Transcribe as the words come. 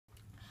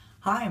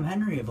Hi, I'm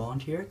Henry, a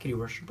volunteer at Kitty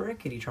Worshiper at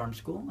Kitty Charm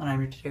School, and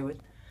I'm here today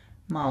with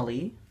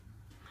Molly.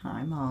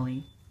 Hi,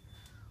 Molly.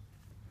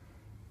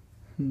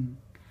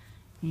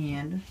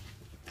 And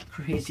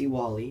crazy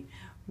Wally.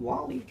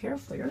 Wally,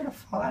 careful, you're gonna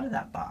fall out of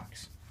that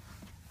box.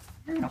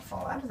 You're gonna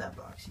fall out of that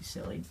box, you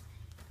silly.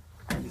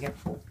 Gotta be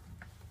careful.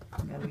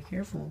 You gotta be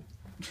careful.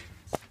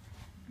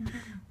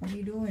 What are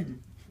you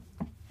doing?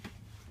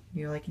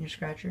 You liking your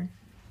scratcher?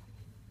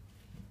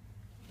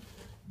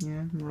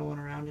 Yeah, I'm rolling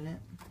around in it.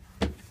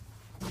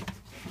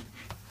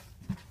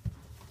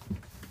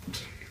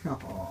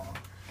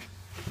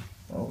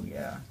 Oh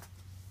yeah.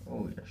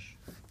 Oh yes.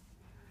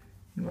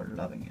 You are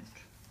loving it.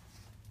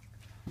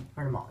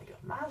 Where'd Molly go?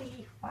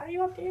 Molly, why are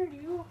you up there,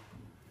 you?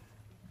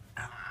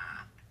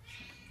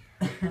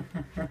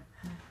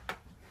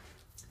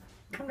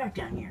 Come back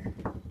down here.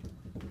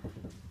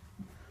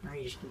 Or are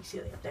you just gonna be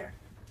silly up there?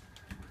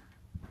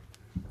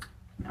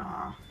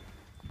 Aw.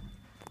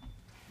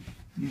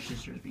 Your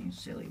sister's being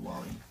silly,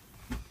 Wally.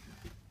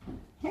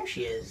 Here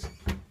she is.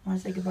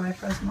 Want to say goodbye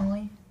for us,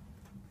 Molly?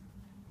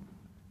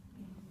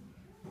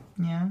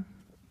 Yeah?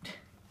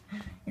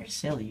 You're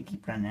silly. You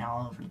keep running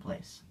all over the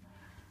place.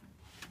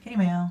 Kitty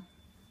Mail.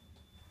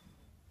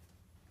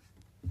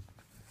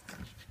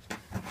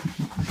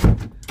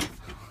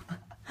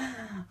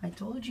 I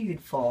told you you'd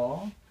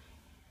fall.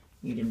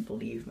 You didn't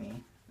believe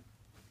me.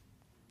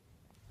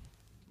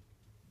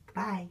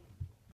 Bye.